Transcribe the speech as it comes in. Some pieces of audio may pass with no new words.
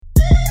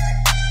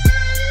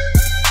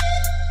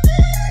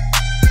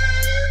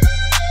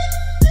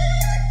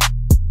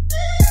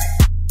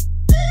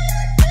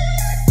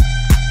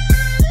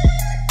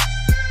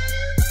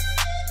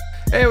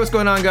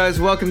what's going on, guys?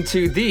 Welcome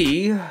to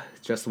the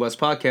Just the West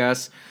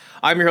podcast.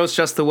 I'm your host,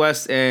 Just the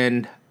West,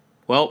 and,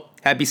 well,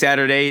 happy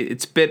Saturday.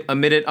 It's been a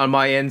minute on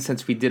my end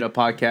since we did a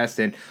podcast,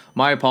 and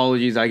my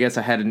apologies. I guess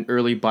I had an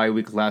early bye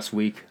week last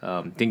week.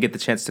 Didn't get the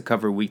chance to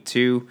cover week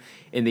 2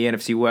 in the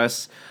NFC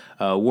West.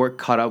 Work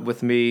caught up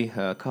with me,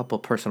 a couple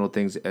personal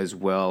things as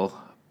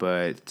well,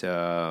 but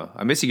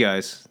I miss you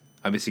guys.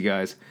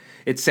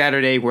 It's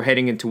Saturday. We're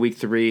heading into week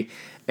 3.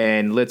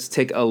 And let's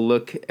take a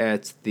look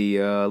at the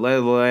lay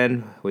of the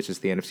land, which is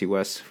the NFC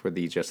West for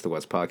the Just the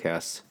West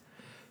podcast.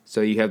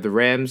 So you have the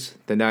Rams,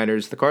 the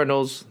Niners, the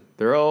Cardinals.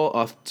 They're all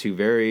off to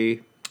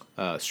very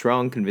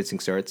strong, convincing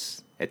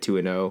starts at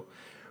 2-0.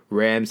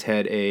 Rams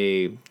had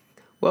a,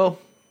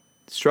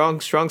 strong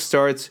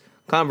starts,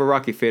 kind of a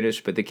rocky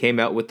finish, but they came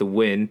out with the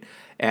win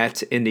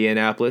at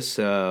Indianapolis,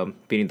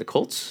 beating the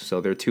Colts. So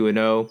they're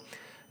 2-0.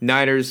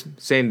 Niners,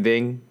 same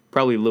thing,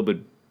 probably a little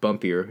bit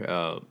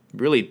bumpier.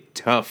 Really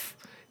tough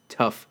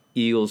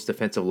Eagles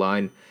defensive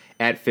line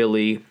at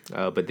Philly,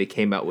 but they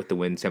came out with the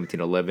win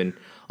 17-11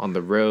 on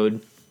the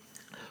road.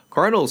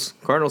 Cardinals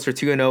are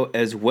 2-0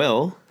 as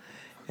well,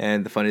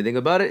 and the funny thing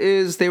about it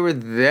is they were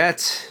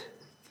that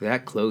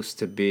close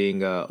to being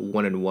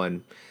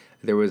 1-1.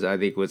 There was, I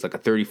think it was like a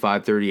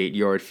 38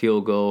 yard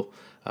field goal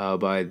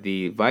by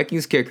the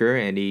Vikings kicker,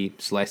 and he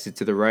sliced it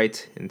to the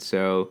right, and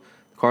so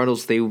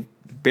Cardinals, they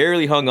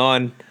barely hung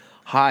on.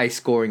 High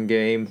scoring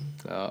game,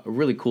 a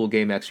really cool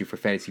game actually for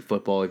fantasy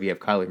football. If you have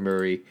Kyler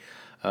Murray,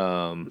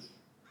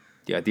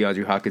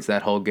 DeAndre Hopkins,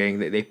 that whole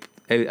gang, I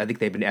think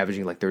they've been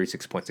averaging like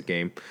 36 points a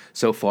game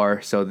so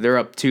far. So they're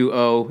up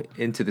 2-0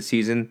 into the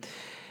season.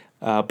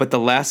 But the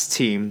last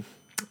team,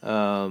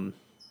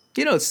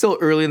 it's still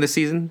early in the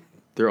season.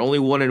 They're only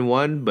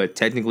 1-1, but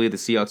technically the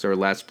Seahawks are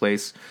last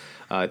place.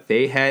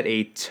 They had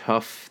a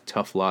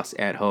tough loss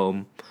at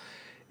home.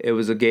 It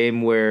was a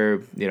game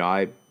where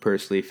I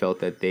personally felt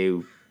that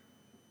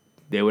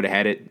they would have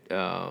had it,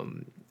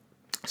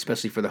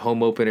 especially for the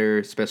home opener,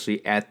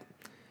 especially at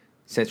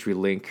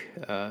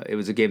CenturyLink. It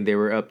was a game they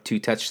were up 2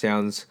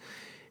 touchdowns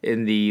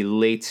in the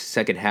late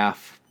second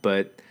half,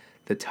 but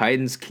the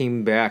Titans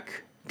came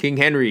back.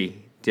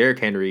 Derrick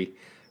Henry,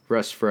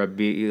 rushed for, I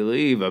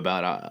believe,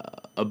 about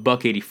a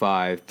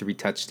 $185, 3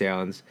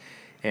 touchdowns.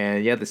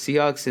 And, the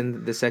Seahawks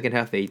in the second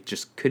half, they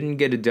just couldn't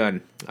get it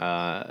done.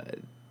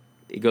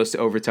 It goes to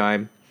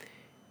overtime,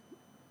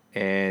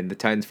 and the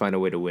Titans find a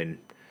way to win.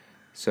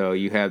 So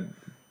you have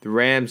the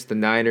Rams, the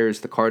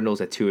Niners, the Cardinals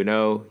at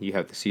 2-0. You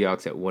have the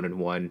Seahawks at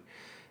 1-1,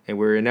 and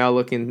we're now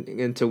looking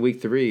into week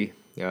 3.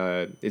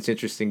 It's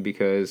interesting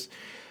because,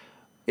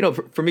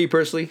 for me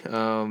personally,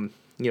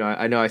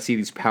 I know I see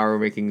these power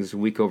rankings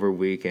week over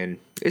week, and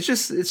it's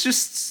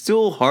just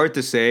still hard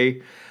to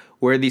say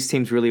where these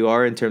teams really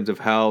are in terms of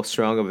how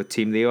strong of a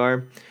team they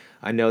are.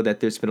 I know that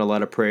there's been a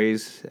lot of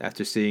praise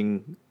after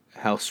seeing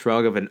how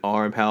strong of an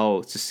arm,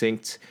 how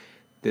succinct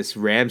this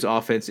Rams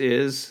offense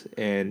is,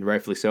 and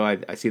rightfully so.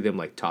 I see them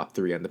like top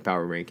 3 on the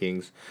power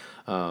rankings.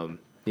 The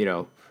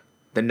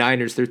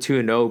Niners, they're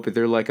 2-0, but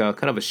they're like a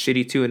kind of a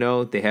shitty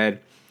 2-0. They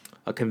had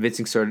a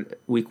convincing start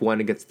week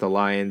 1 against the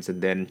Lions,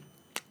 and then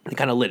they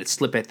kind of let it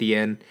slip at the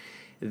end.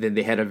 And then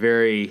they had a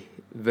very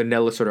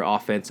vanilla sort of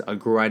offense, a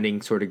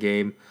grinding sort of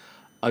game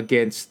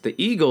against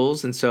the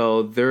Eagles, and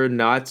so they're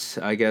not,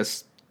 I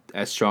guess,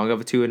 as strong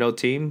of a 2-0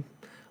 team.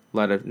 A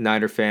lot of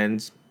Niner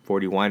fans,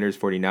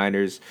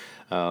 49ers,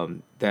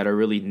 that are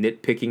really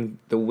nitpicking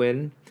the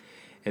win.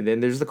 And then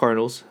there's the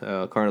Cardinals.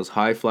 Cardinals,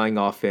 high-flying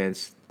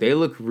offense. They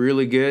look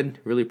really good,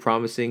 really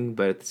promising,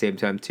 but at the same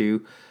time,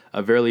 too,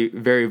 a very,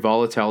 very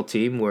volatile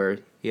team where,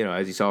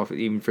 as you saw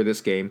even for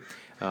this game,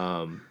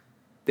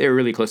 they were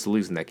really close to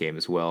losing that game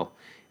as well.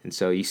 And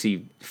so you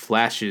see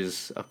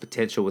flashes of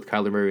potential with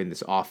Kyler Murray in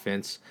this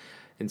offense.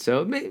 And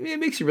so it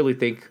makes you really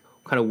think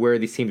kind of where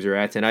these teams are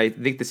at. And I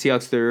think the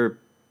Seahawks, they're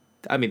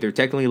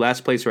technically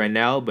last place right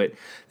now, but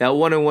that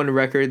 1-1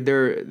 record,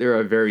 they're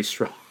a very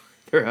strong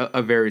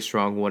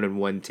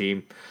 1-1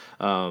 team.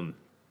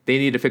 They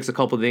need to fix a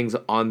couple things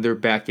on their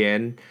back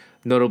end,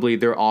 notably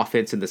their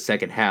offense in the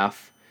second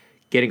half,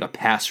 getting a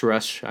pass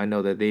rush. I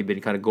know that they've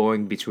been kind of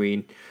going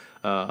between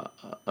a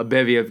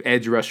bevy of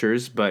edge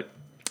rushers, but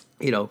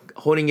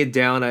holding it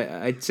down.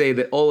 I'd say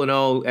that all in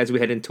all, as we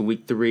head into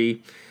week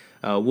 3.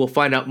 We'll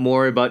find out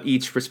more about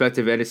each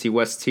prospective NFC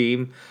West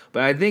team.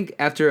 But I think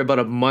after about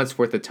a month's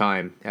worth of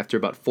time, after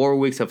about 4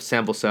 weeks of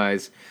sample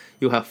size,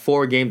 you'll have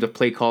 4 games of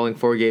play calling,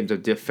 4 games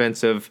of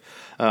defensive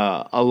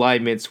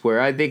alignments where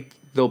I think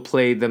they'll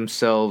play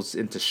themselves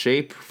into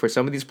shape for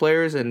some of these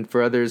players. And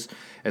for others,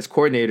 as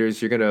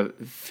coordinators, you're going to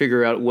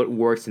figure out what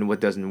works and what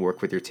doesn't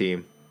work with your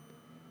team.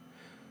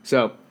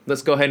 So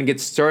let's go ahead and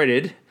get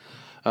started.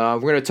 We're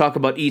going to talk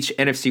about each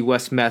NFC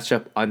West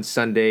matchup on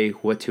Sunday,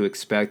 what to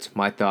expect,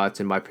 my thoughts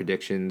and my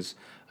predictions,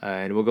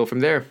 and we'll go from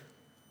there.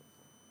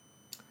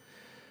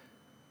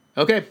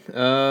 Okay,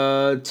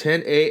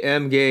 10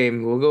 a.m.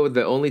 game. We'll go with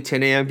the only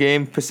 10 a.m.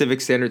 game,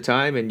 Pacific Standard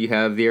Time, and you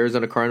have the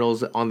Arizona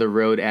Cardinals on the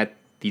road at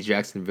the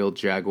Jacksonville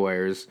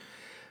Jaguars.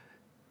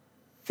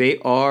 They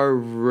are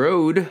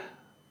road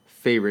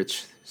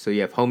favorites, so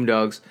you have home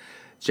dogs.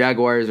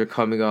 Jaguars are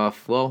coming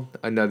off, well,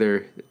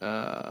 another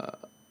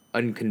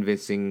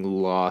unconvincing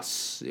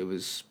loss. It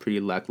was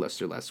pretty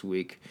lackluster last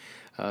week.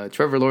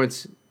 Trevor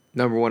Lawrence,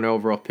 number one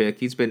overall pick.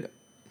 He's been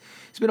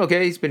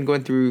okay. He's been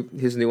going through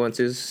his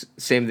nuances.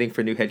 Same thing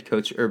for new head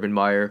coach Urban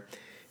Meyer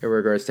in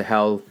regards to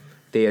how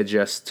they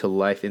adjust to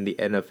life in the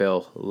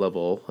NFL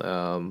level.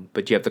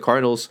 But you have the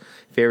Cardinals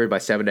favored by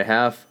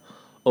 7.5,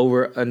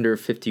 over under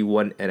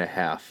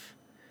 51.5.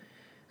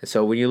 And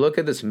so when you look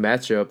at this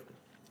matchup,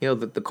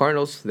 the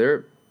Cardinals,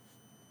 they're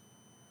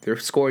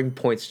scoring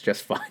points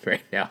just fine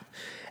right now,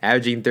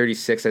 averaging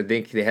 36. I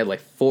think they had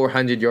like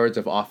 400 yards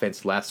of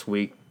offense last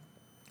week.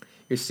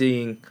 You're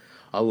seeing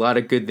a lot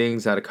of good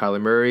things out of Kyler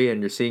Murray,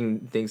 and you're seeing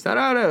things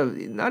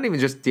not even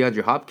just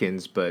DeAndre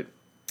Hopkins, but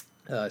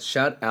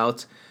shout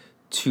out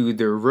to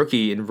their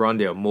rookie in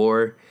Rondale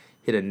Moore.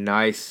 Hit a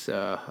nice,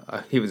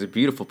 it was a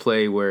beautiful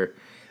play where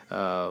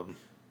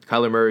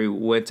Kyler Murray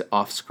went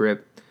off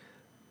script,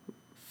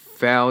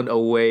 found a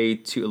way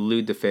to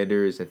elude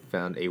defenders, and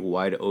found a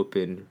wide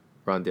open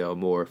Rondale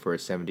Moore for a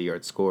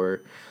 70-yard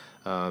score.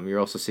 You're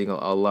also seeing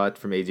a lot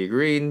from A.J.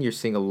 Green. You're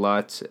seeing a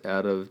lot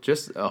out of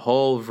just a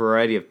whole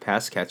variety of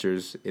pass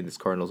catchers in this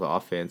Cardinals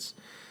offense.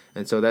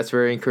 And so that's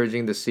very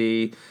encouraging to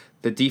see.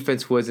 The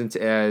defense wasn't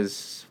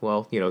as,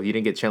 well, you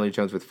didn't get Chandler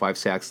Jones with 5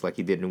 sacks like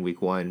he did in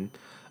week 1.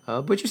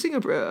 But you're seeing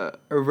a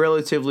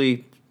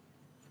relatively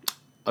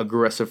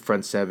aggressive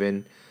front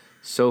seven.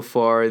 So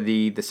far,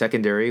 the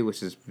secondary, which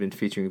has been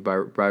featuring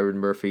Byron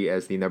Murphy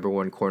as the number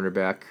one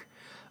cornerback,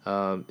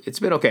 it's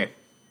been okay.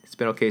 It's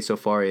been okay so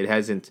far. It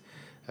hasn't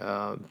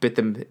bit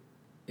them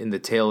in the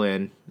tail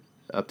end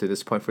up to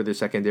this point for their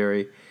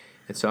secondary.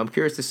 And so I'm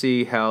curious to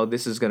see how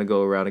this is going to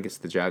go around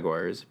against the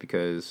Jaguars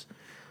because,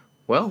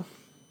 well,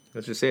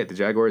 let's just say it. The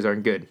Jaguars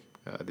aren't good.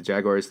 The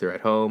Jaguars, they're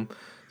at home.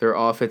 Their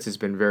offense has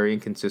been very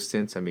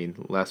inconsistent. I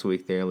mean, last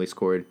week they only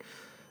scored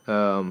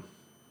they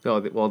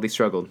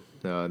struggled.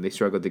 They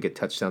struggled to get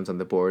touchdowns on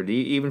the board.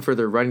 Even for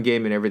their run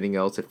game and everything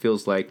else, it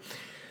feels like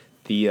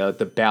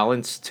the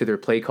balance to their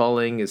play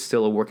calling is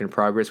still a work in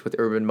progress with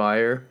Urban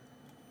Meyer.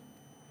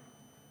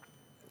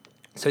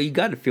 So you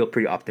got to feel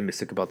pretty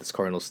optimistic about this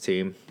Cardinals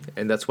team,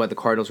 and that's why the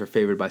Cardinals are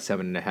favored by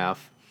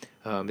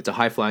 7.5. It's a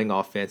high-flying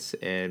offense,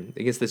 and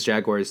against this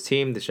Jaguars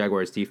team, this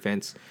Jaguars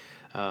defense,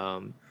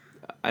 I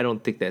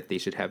don't think that they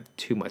should have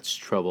too much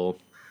trouble.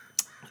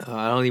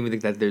 I don't even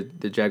think that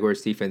the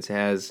Jaguars defense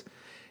has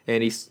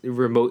any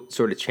remote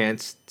sort of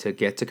chance to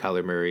get to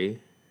Kyler Murray,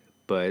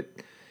 but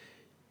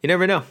you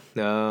never know.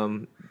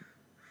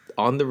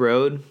 On the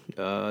road,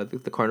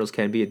 the Cardinals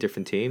can be a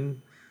different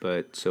team,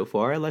 but so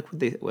far I like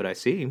what I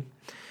see.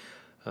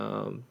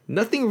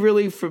 Nothing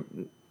really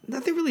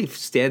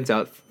stands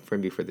out for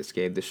me for this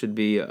game. This should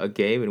be a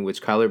game in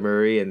which Kyler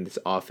Murray and this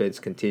offense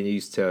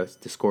continues to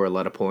score a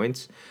lot of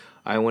points.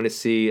 I want to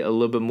see a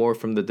little bit more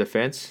from the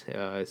defense,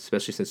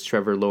 especially since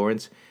Trevor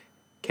Lawrence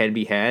can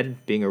be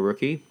had being a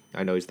rookie.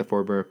 I know he's the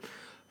former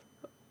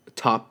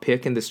top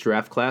pick in this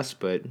draft class,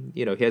 but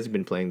he hasn't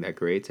been playing that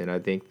great. And I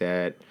think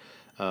that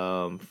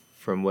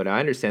from what I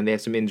understand, they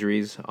have some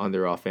injuries on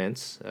their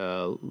offense.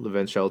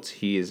 Levin Schultz,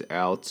 he is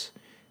out.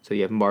 So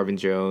you have Marvin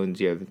Jones,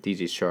 you have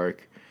DJ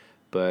Shark.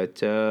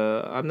 But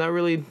I'm not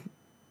really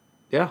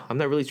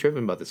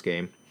tripping about this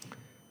game.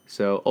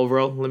 So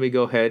overall, let me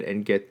go ahead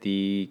and get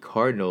the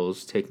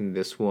Cardinals taking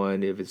this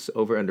one. If it's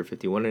over under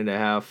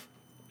 51.5,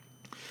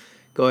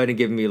 go ahead and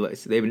give me.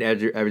 They've been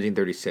averaging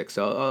 36.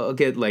 So I'll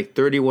get like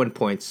 31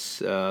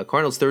 points.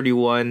 Cardinals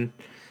 31,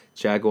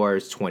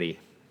 Jaguars 20.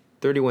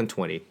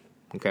 31-20.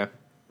 Okay.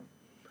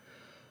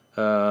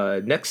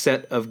 Next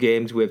set of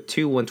games, we have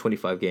two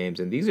 125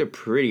 games, and these are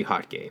pretty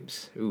hot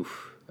games.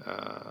 Oof.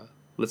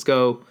 Let's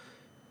go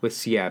with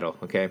Seattle.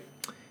 Okay.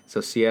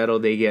 So Seattle,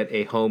 they get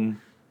a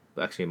home.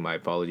 Actually, my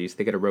apologies.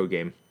 They get a road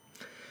game.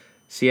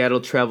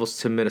 Seattle travels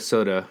to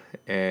Minnesota,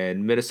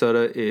 and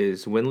Minnesota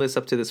is winless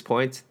up to this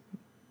point.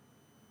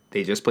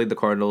 They just played the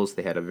Cardinals.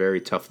 They had a very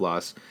tough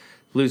loss,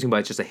 losing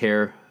by just a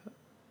hair,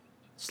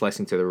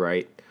 slicing to the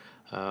right.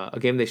 A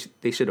game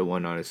they should have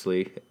won,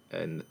 honestly,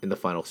 in the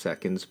final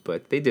seconds,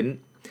 but they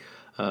didn't.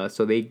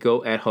 So they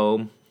go at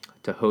home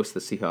to host the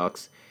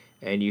Seahawks,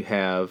 and you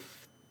have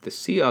the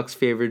Seahawks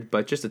favored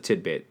by just a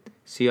tidbit.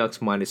 Seahawks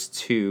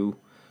 -2,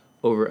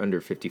 over under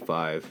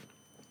 55.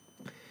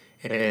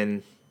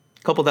 And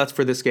a couple thoughts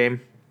for this game.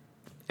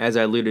 As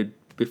I alluded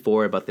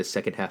before about the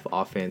second half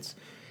offense,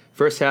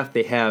 first half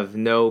they have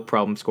no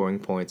problem scoring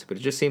points, but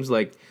it just seems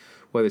like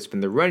whether it's been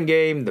the run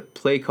game, the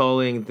play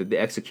calling, the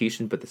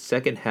execution, but the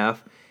second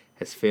half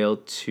has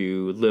failed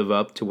to live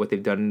up to what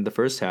they've done in the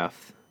first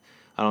half.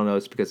 I don't know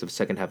if it's because of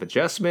second half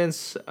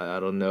adjustments. I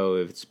don't know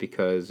if it's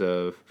because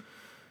of,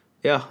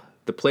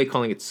 the play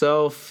calling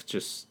itself.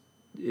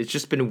 It's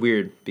just been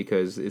weird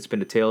because it's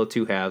been a tale of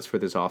two halves for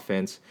this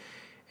offense.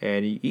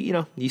 And,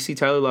 you see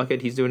Tyler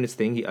Lockett, he's doing his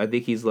thing. I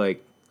think he's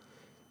like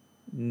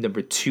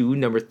number 2,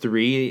 number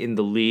 3 in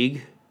the league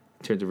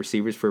in terms of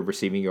receivers for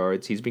receiving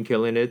yards. He's been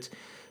killing it.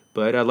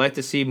 But I'd like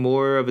to see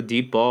more of a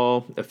deep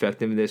ball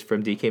effectiveness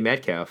from DK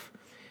Metcalf.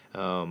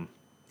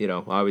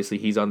 obviously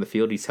he's on the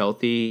field, he's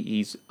healthy,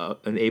 he's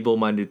an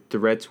able-minded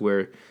threat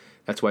where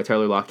that's why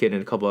Tyler Lockett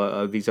and a couple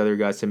of these other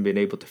guys have been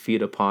able to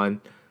feed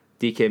upon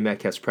DK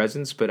Metcalf's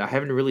presence. But I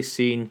haven't really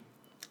seen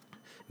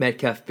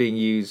Metcalf being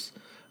used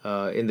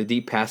in the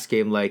deep pass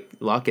game like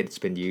Lockett's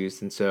been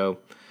used. And so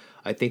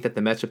I think that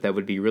the matchup that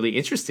would be really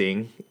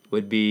interesting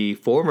would be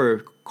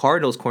former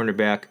Cardinals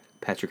cornerback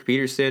Patrick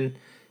Peterson.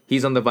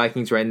 He's on the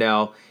Vikings right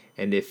now.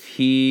 And if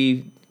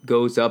he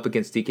goes up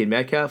against DK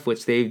Metcalf,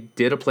 which they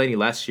did a plenty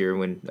last year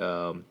when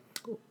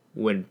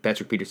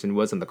Patrick Peterson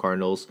was on the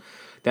Cardinals,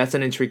 that's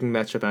an intriguing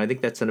matchup. And I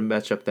think that's a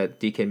matchup that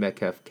DK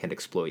Metcalf can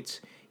exploit.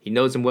 He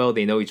knows him well.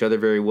 They know each other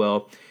very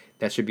well.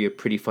 That should be a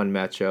pretty fun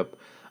matchup.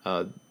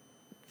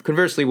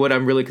 Conversely, what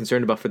I'm really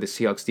concerned about for the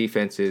Seahawks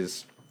defense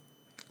is,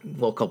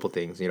 well, a couple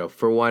things.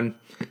 For one,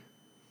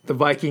 the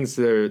Vikings,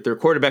 their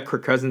quarterback,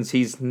 Kirk Cousins,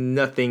 he's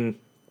nothing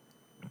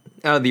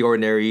out of the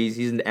ordinary.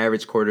 He's an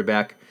average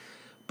quarterback,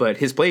 but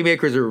his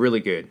playmakers are really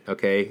good,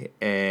 okay?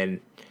 And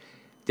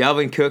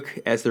Dalvin Cook,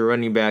 as the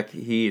running back,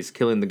 he is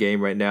killing the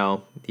game right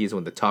now. He's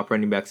one of the top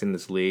running backs in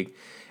this league.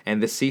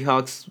 And the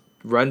Seahawks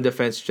run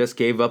defense just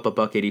gave up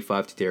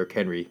 $185 to Derrick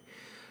Henry.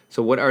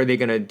 So what are they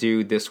going to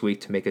do this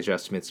week to make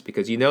adjustments?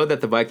 Because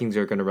that the Vikings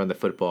are going to run the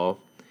football.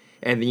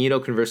 And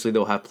then, conversely,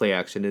 they'll have play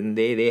action. And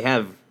they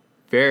have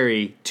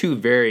two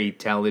very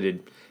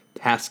talented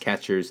pass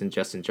catchers in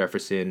Justin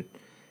Jefferson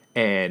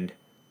and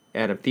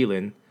Adam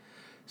Thielen.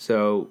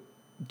 So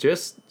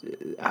just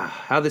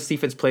how this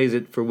defense plays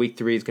it for week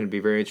 3 is going to be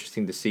very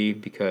interesting to see,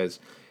 because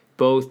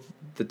both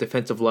the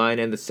defensive line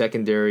and the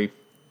secondary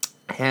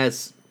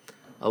has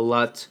a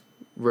lot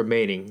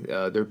remaining.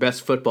 Their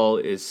best football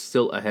is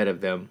still ahead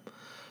of them.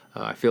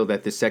 I feel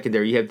that the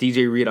secondary, you have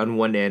DJ Reed on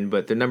one end,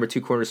 but the number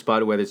 2 corner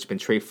spot, whether it's been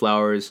Trey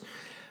Flowers,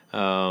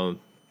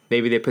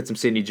 maybe they put some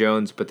Sidney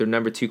Jones, but their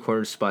number 2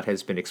 corner spot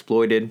has been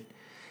exploited.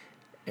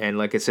 And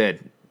like I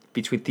said,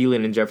 between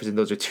Thielen and Jefferson,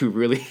 those are 2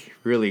 really,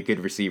 really good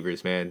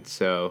receivers, man.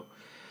 So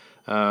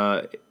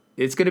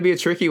it's going to be a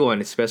tricky one,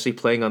 especially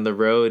playing on the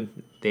road.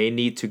 They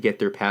need to get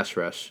their pass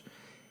rush.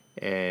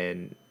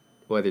 And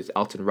whether it's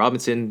Alton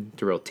Robinson,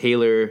 Darrell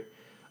Taylor,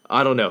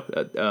 I don't know,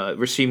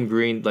 Rasheem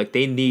Green,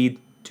 they need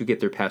to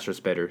get their pass rush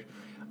better.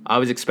 I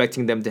was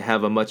expecting them to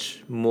have a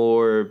much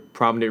more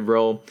prominent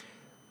role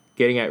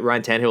getting at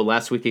Ryan Tannehill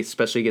last week,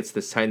 especially against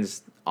this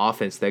Titans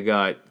offense that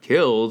got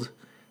killed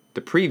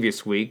the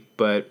previous week.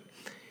 But,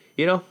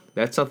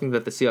 that's something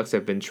that the Seahawks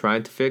have been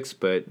trying to fix,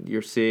 but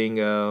you're seeing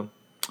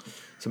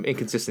some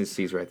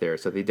inconsistencies right there.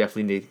 So they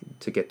definitely need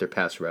to get their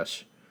pass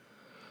rush.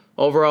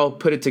 Overall,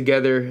 put it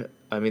together,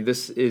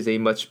 this is a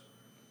much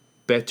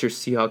better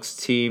Seahawks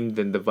team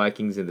than the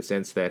Vikings in the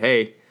sense that,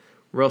 hey,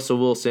 Russell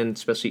Wilson,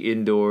 especially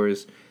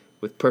indoors,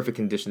 with perfect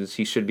conditions,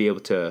 he should be able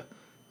to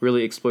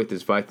really exploit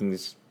this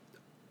Vikings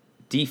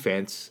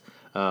defense.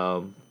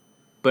 But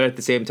at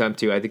the same time,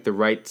 too, I think the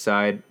right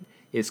side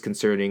is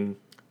concerning.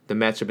 The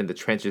matchup in the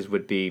trenches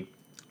would be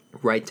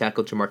right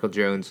tackle Jamarco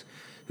Jones,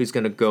 who's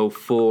going to go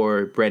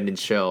for Brandon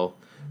Shell.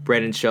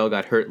 Brandon Shell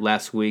got hurt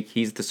last week.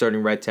 He's the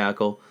starting right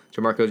tackle.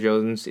 Jamarco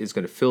Jones is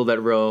going to fill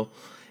that role,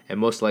 and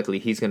most likely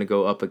he's going to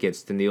go up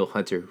against Danielle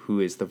Hunter, who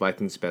is the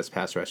Vikings' best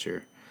pass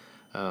rusher.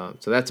 So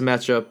that's a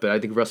matchup, but I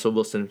think Russell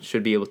Wilson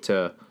should be able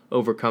to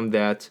overcome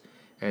that.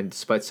 And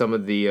despite some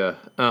of the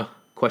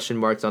question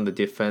marks on the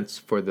defense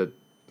for the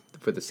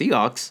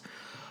Seahawks,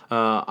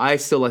 I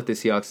still like the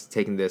Seahawks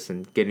taking this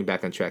and getting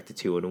back on track to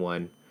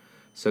 2-1.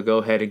 So go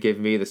ahead and give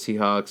me the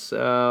Seahawks.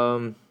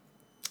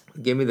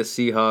 Give me the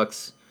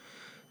Seahawks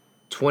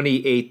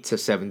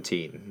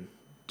 28-17.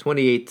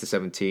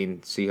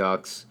 28-17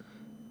 Seahawks.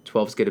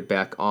 12s get it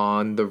back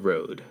on the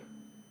road.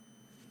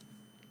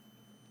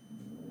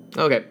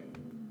 Okay.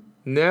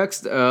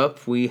 Next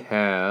up, we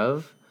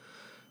have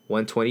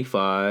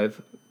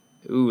 125.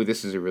 Ooh,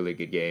 this is a really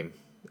good game.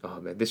 Oh,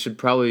 man. It's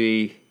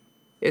probably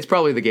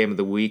the game of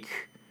the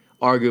week,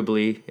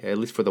 arguably, at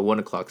least for the 1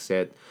 o'clock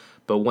set.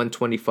 But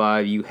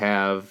 125, you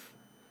have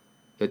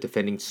the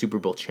defending Super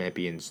Bowl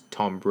champions,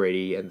 Tom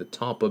Brady, and the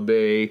Tampa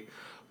Bay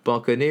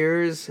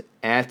Buccaneers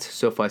at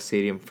SoFi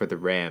Stadium for the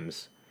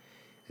Rams.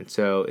 And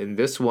so in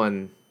this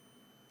one,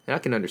 and I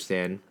can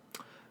understand,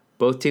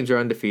 both teams are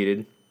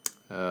undefeated.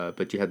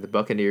 But you have the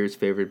Buccaneers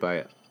favored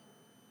by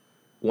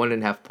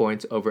 1.5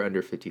 points over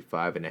under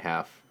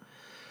 55.5.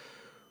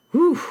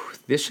 Whew,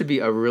 this should be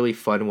a really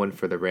fun one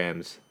for the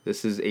Rams.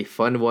 This is a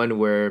fun one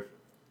where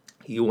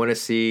you want to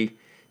see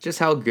just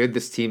how good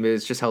this team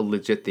is, just how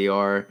legit they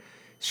are.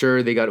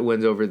 Sure, they got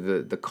wins over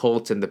the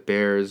Colts and the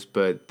Bears,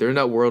 but they're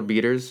not world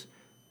beaters.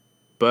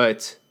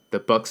 But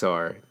the Bucs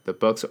are. The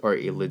Bucs are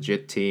a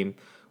legit team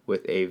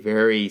with a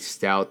very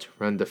stout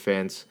run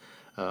defense.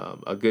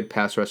 A good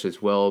pass rush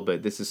as well,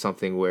 but this is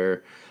something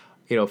where,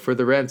 for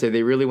the Rams,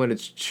 they really want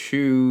to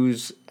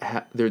choose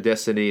their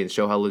destiny and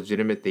show how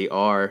legitimate they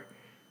are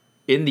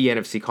in the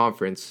NFC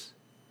conference,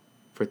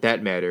 for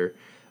that matter.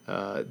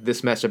 This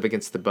matchup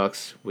against the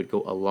Bucs would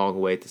go a long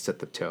way to set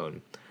the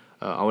tone.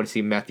 I want to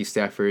see Matthew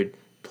Stafford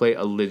play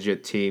a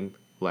legit team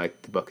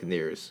like the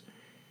Buccaneers.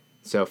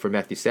 So for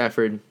Matthew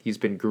Stafford, he's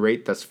been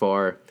great thus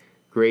far.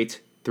 Great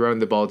throwing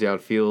the ball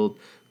downfield,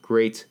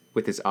 great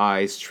with his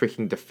eyes,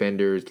 tricking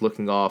defenders,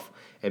 looking off,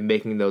 and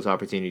making those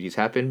opportunities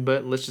happen.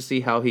 But let's just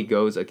see how he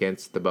goes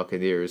against the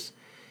Buccaneers.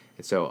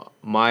 And so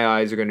my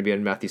eyes are going to be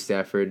on Matthew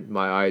Stafford.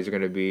 My eyes are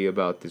going to be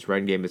about this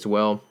run game as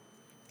well.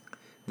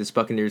 This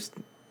Buccaneers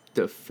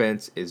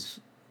defense is,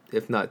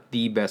 if not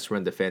the best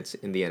run defense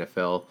in the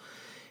NFL.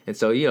 And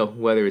so,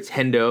 whether it's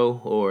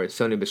Hendo or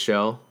Sony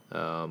Michel,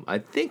 I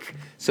think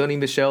Sony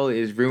Michel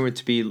is rumored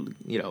to be,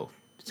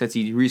 since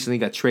he recently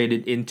got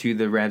traded into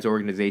the Rams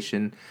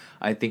organization,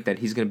 I think that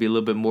he's going to be a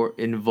little bit more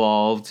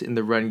involved in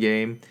the run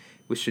game,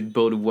 which should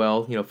bode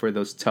well, for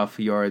those tough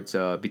yards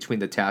between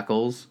the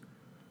tackles.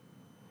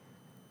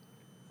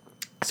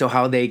 So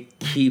how they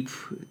keep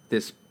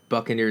this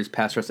Buccaneers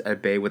pass rush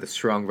at bay with a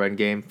strong run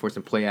game for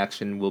some play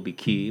action will be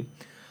key.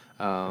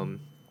 And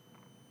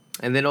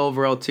then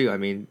overall, too, I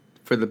mean,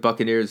 for the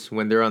Buccaneers,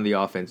 when they're on the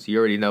offense, you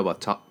already know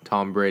about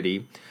Tom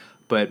Brady.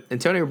 But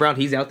Antonio Brown,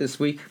 he's out this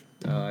week.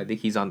 I think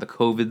he's on the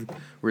COVID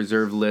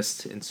reserve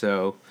list. And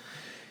so,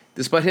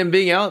 despite him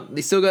being out,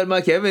 they still got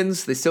Mike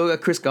Evans. They still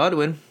got Chris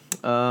Godwin.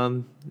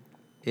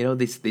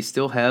 They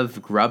still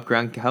have Rob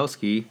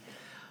Gronkowski.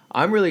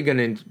 I'm really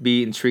going to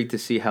be intrigued to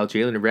see how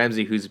Jalen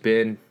Ramsey, who's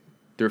been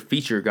their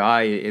feature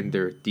guy in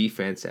their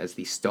defense as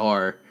the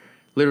star,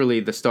 literally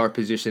the star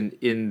position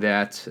in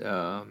that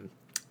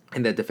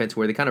defense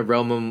where they kind of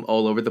roam him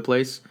all over the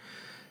place.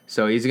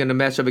 So he's going to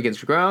match up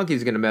against Gronk.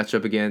 He's going to match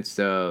up against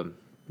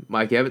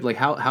Mike Evans. Like,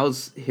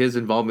 how's his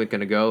involvement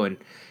going to go, and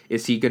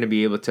is he going to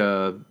be able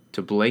to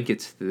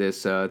blanket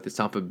this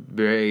Tampa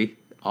Bay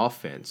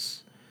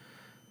offense?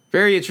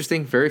 Very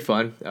interesting, very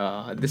fun.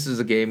 This is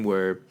a game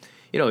where,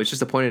 it's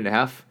just a point and a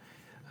half.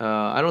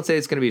 I don't say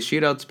it's going to be a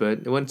shootout, but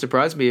it wouldn't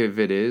surprise me if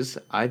it is.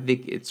 I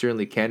think it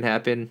certainly can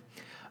happen.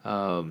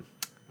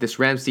 This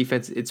Rams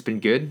defense, it's been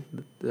good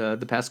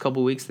the past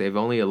couple weeks. They've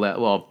only allowed,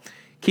 well,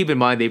 keep in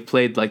mind they've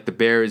played like the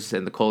Bears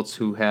and the Colts,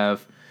 who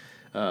have,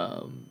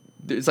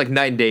 it's like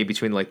night and day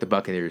between like the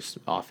Buccaneers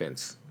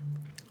offense.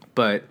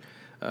 But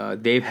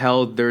they've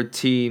held their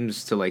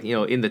teams to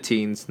in the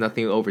teens,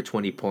 nothing over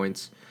 20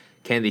 points.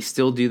 Can they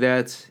still do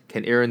that?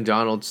 Can Aaron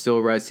Donald still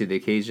rise to the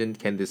occasion?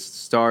 Can this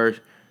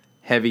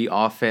star-heavy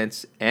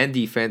offense and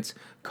defense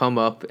come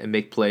up and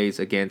make plays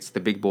against the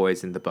big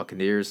boys in the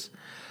Buccaneers?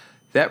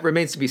 That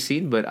remains to be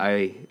seen, but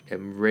I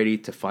am ready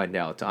to find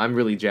out. I'm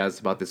really jazzed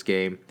about this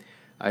game.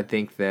 I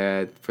think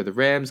that for the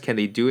Rams, can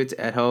they do it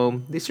at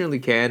home? They certainly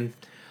can,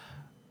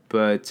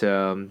 but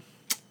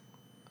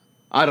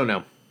I don't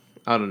know.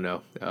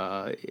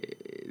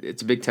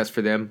 It's a big test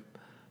for them,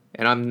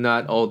 and I'm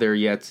not all there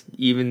yet,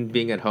 even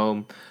being at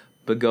home.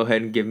 But go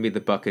ahead and give me the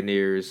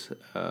Buccaneers.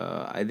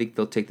 I think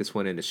they'll take this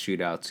one in a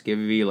shootout. Give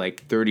me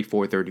like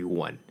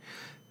 34-31.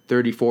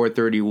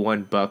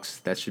 34-31 Bucks.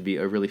 That should be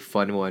a really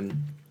fun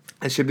one.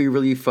 It should be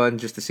really fun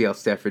just to see how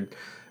Stafford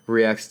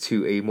reacts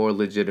to a more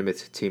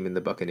legitimate team in the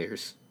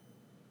Buccaneers.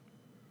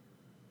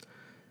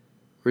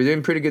 We're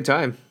doing pretty good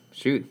time.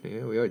 Shoot,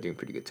 yeah, we are doing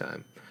pretty good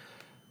time.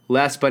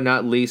 Last but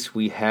not least,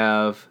 we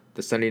have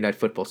the Sunday Night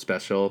Football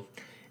special.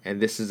 And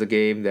this is a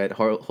game that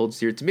holds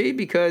dear to me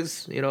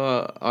because,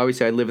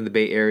 obviously I live in the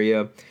Bay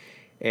Area.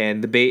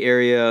 And the Bay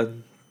Area,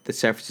 the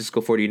San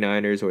Francisco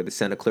 49ers or the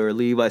Santa Clara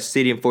Levi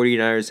Stadium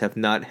 49ers have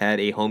not had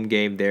a home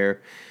game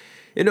there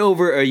in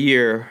over a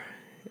year.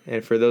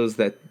 And for those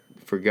that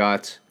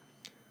forgot,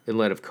 in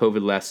light of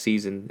COVID last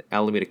season,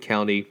 Alameda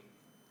County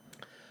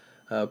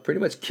pretty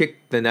much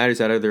kicked the Niners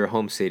out of their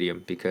home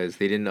stadium because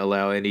they didn't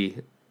allow any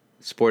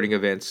sporting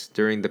events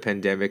during the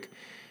pandemic.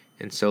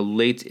 And so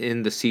late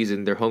in the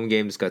season, their home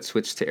games got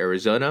switched to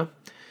Arizona.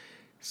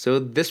 So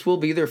this will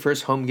be their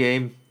first home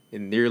game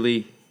in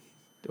nearly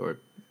or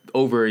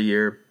over a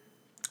year.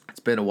 It's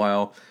been a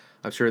while.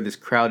 I'm sure this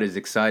crowd is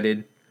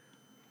excited.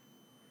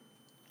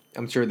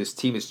 I'm sure this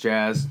team is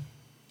jazzed.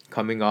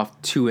 Coming off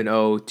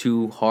 2-0,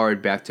 two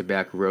hard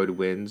back-to-back road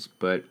wins.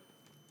 But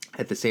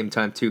at the same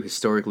time, too,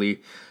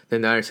 historically, the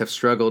Niners have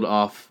struggled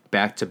off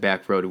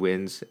back-to-back road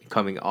wins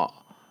coming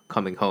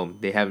home.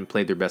 They haven't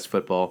played their best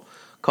football.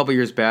 A couple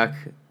years back,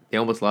 they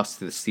almost lost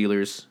to the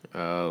Steelers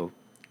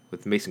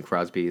with Mason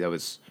Crosby. That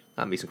was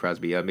not Mason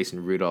Crosby,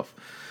 Mason Rudolph.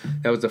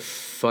 That was a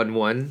fun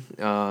one.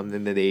 And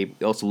then they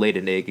also laid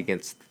an egg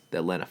against the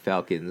Atlanta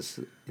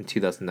Falcons in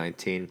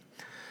 2019.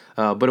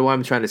 But what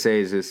I'm trying to say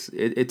is this: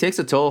 it takes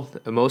a toll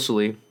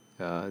emotionally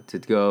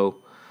to go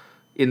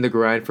in the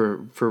grind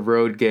for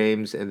road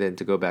games and then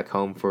to go back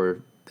home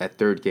for that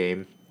third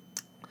game.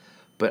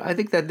 But I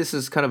think that this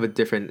is kind of a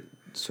different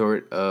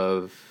sort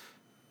of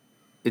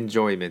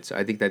enjoyment.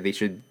 I think that they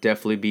should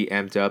definitely be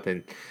amped up,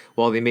 and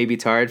while they may be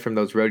tired from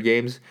those road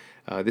games,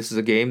 this is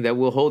a game that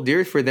will hold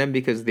dear for them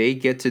because they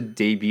get to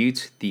debut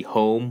the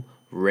home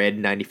red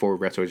 94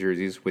 retro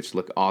jerseys, which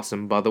look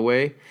awesome, by the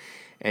way.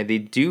 And they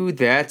do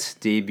that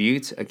debut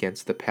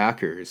against the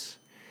Packers.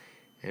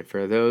 And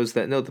for those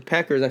that know the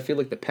Packers, I feel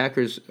like the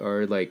Packers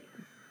are like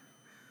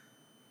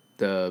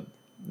the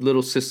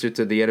little sister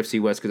to the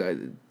NFC West because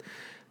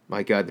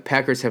my God, the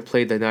Packers have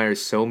played the Niners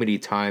so many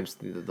times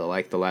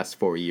the last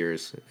 4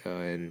 years.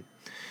 And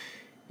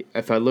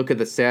If I look at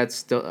the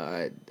stats,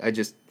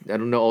 I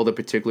don't know all the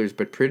particulars,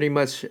 but pretty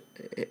much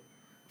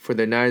for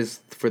the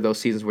Niners, for those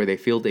seasons where they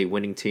field a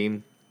winning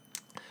team,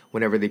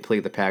 whenever they play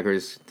the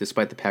Packers,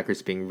 despite the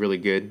Packers being really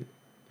good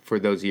for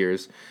those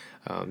years,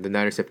 the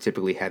Niners have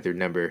typically had their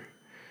number.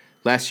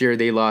 Last year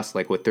they lost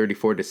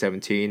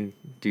 34-17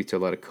 due to a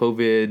lot of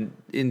COVID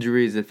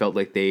injuries. It felt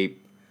like they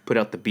put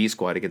out the B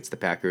squad against the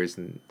Packers,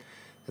 and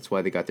that's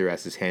why they got their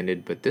asses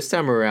handed. But this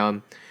time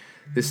around,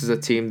 this is a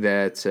team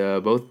that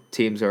both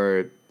teams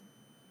are,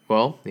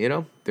 well,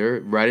 they're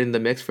right in the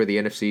mix for the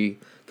NFC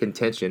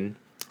contention.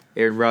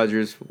 Aaron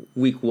Rodgers,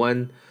 week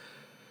 1,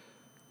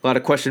 a lot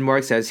of question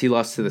marks as he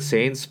lost to the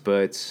Saints,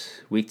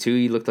 but week 2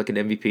 he looked like an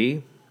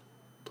MVP.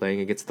 Playing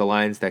against the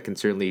Lions, that can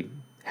certainly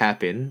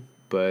happen.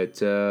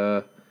 But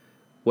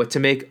what to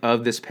make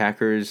of this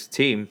Packers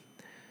team?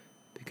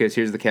 Because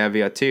here's the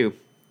caveat too: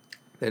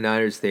 the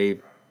Niners they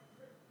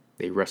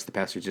rush the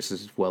passer just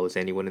as well as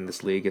anyone in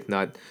this league, if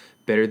not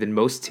better than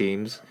most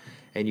teams.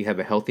 And you have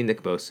a healthy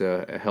Nick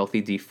Bosa, a healthy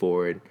D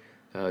Ford.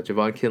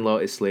 Javon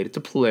Kinlaw is slated to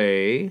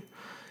play.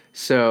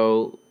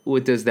 So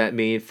what does that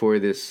mean for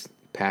this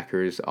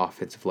Packers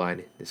offensive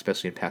line,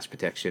 especially in pass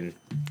protection?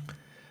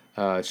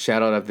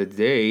 Shout out of the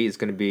day is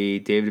going to be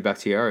David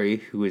Bakhtiari,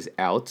 who is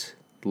out,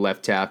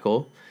 left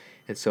tackle.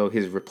 And so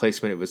his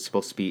replacement was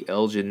supposed to be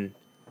Elgin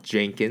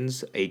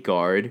Jenkins, a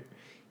guard.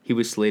 He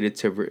was slated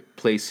to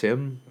replace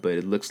him, but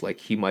it looks like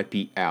he might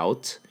be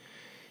out.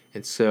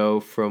 And so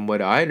from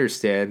what I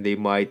understand, they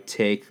might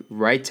take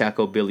right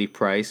tackle Billy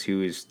Price,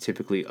 who is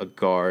typically a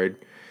guard.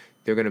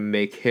 They're going to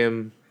make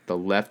him the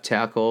left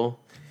tackle.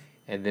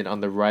 And then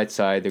on the right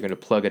side, they're going to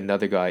plug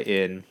another guy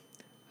in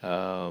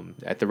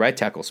at the right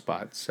tackle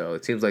spot. So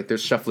it seems like they're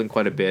shuffling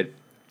quite a bit,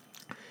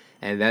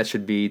 and that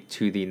should be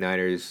to the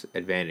Niners'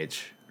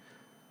 advantage.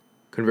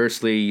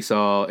 Conversely, you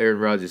saw Aaron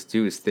Rodgers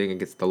do his thing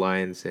against the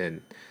Lions,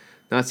 and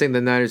not saying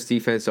the Niners'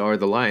 defense are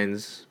the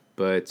Lions,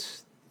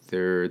 but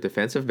their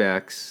defensive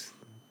backs,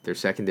 their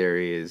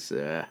secondary is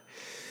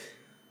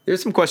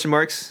there's some question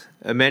marks.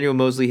 Emmanuel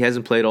Mosley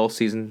hasn't played all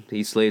season.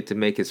 He's slated to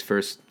make his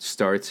first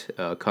start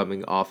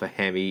coming off a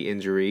hammy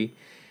injury.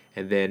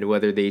 And then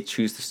whether they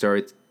choose to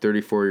start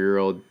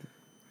 34-year-old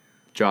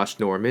Josh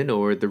Norman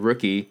or the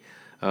rookie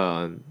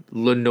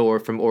Lenore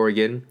from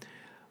Oregon,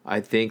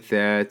 I think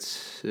that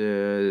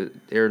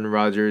Aaron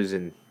Rodgers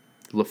and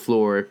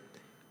LaFleur,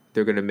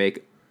 they're going to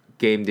make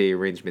game day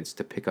arrangements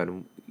to pick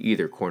on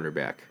either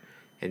cornerback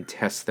and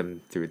test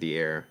them through the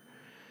air.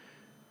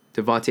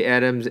 Devontae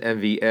Adams,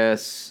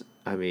 MVS,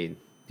 I mean,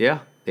 yeah,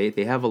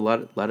 they have a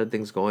lot of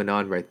things going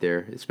on right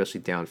there,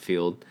 especially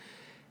downfield.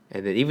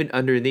 And then even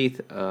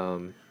underneath,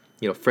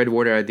 Fred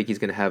Warner, I think he's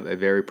going to have a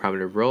very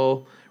prominent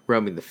role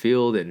roaming the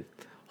field and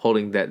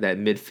holding that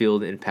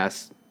midfield in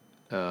pass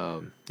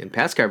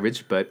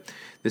coverage. But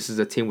this is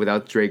a team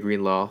without Dre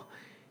Greenlaw.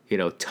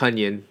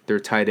 Tunyon, their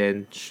tight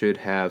end, should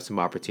have some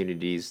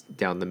opportunities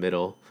down the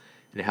middle.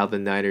 And how the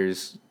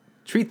Niners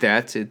treat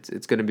that,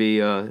 it's going to be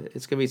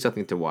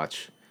something to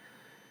watch.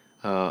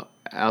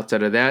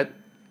 Outside of that,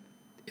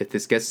 if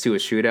this gets to a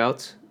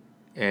shootout,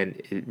 and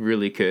it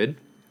really could,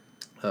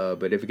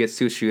 but if it gets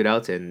to a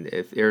shootout and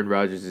if Aaron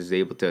Rodgers is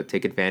able to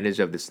take advantage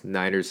of this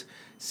Niners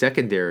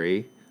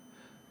secondary,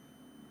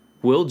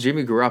 will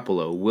Jimmy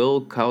Garoppolo,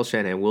 will Kyle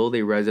Shanahan, will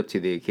they rise up to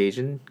the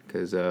occasion?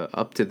 Because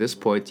up to this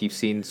point, you've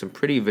seen some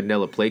pretty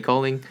vanilla play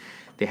calling.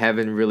 They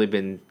haven't really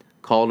been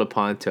called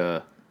upon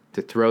to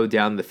throw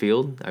down the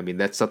field. I mean,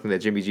 that's something that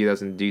Jimmy G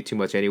doesn't do too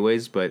much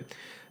anyways, but,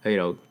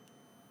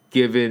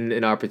 given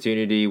an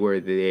opportunity where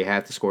they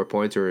have to score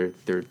points or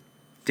they're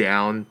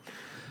down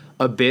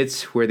a bit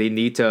where they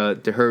need to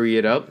hurry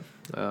it up,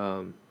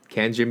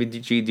 can Jimmy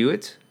G do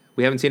it?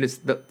 We haven't seen it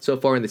so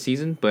far in the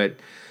season, but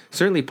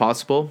certainly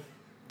possible.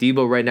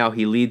 Debo right now,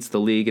 he leads the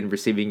league in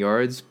receiving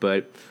yards,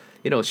 but,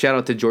 shout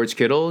out to George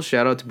Kittle,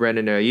 shout out to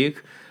Brandon Ayuk.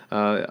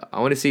 I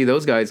want to see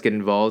those guys get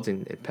involved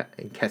and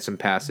catch some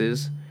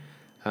passes.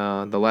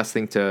 The last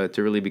thing to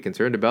really be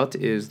concerned about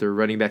is their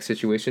running back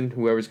situation,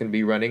 whoever's going to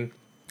be running.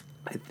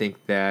 I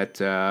think that,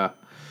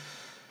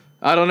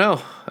 I don't know.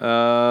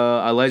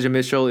 Elijah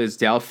Mitchell is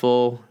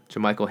doubtful.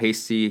 JaMycal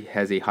Hasty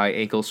has a high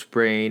ankle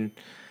sprain.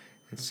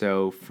 And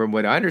so, from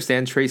what I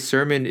understand, Trey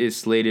Sermon is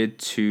slated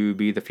to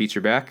be the feature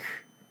back.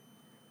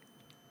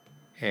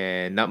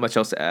 And not much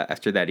else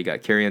after that. You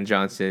got Kerryon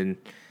Johnson.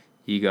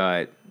 You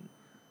got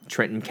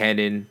Trenton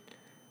Cannon.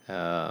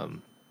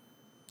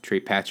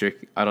 Trey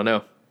Patrick. I don't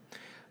know.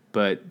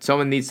 But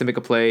someone needs to make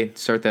a play,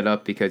 start that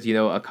up, because,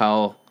 a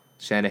Kyle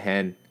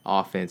Shanahan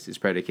offense is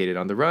predicated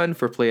on the run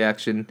for play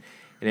action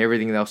and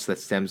everything else that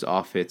stems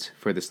off it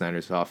for the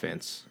Niners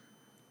offense.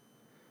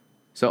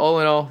 So all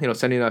in all,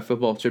 Sunday Night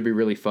Football should be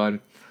really fun.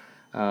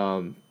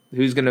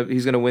 Who's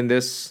gonna win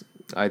this?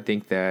 I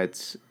think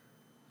that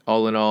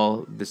all in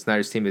all, the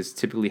Niners team has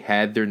typically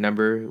had their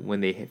number when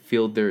they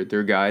field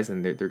their guys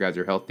and their guys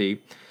are healthy.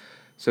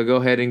 So go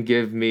ahead and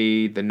give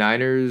me the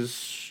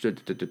Niners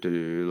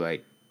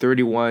like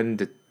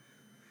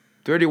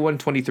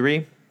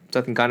 31-23,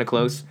 something kind of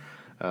close.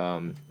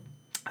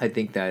 I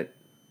think that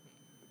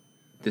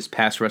this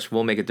pass rush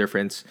will make a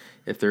difference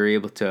if they're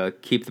able to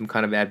keep them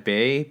kind of at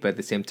bay, but at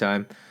the same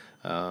time,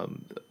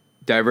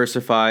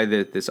 diversify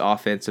this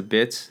offense a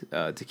bit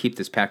to keep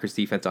this Packers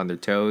defense on their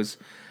toes.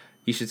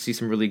 You should see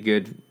some really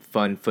good,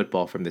 fun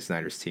football from this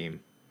Niners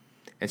team.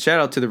 And shout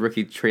out to the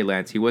rookie Trey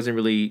Lance. He wasn't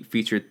really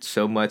featured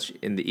so much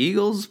in the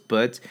Eagles,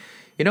 but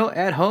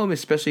at home,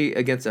 especially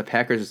against a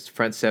Packers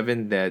front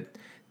seven that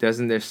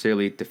doesn't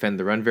necessarily defend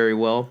the run very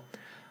well,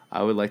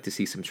 I would like to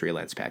see some Trey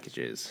Lance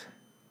packages.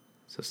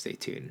 So stay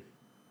tuned.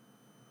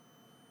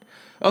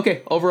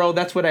 Okay, overall,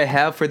 that's what I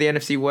have for the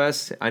NFC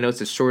West. I know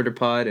it's a shorter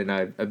pod, and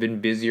I've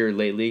been busier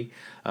lately.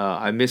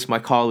 I miss my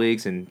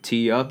colleagues and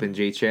T Up and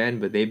Jay Chan,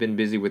 but they've been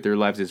busy with their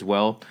lives as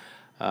well.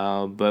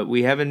 But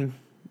we haven't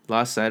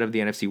lost sight of the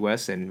NFC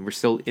West, and we're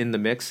still in the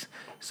mix.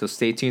 So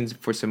stay tuned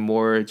for some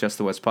more Just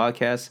the West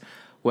podcasts,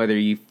 whether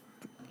you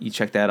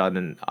check that out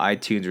on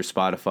iTunes or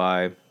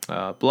Spotify.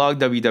 Blog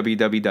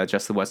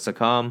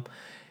www.justthewest.com.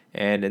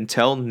 And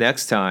until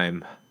next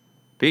time,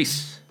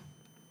 peace.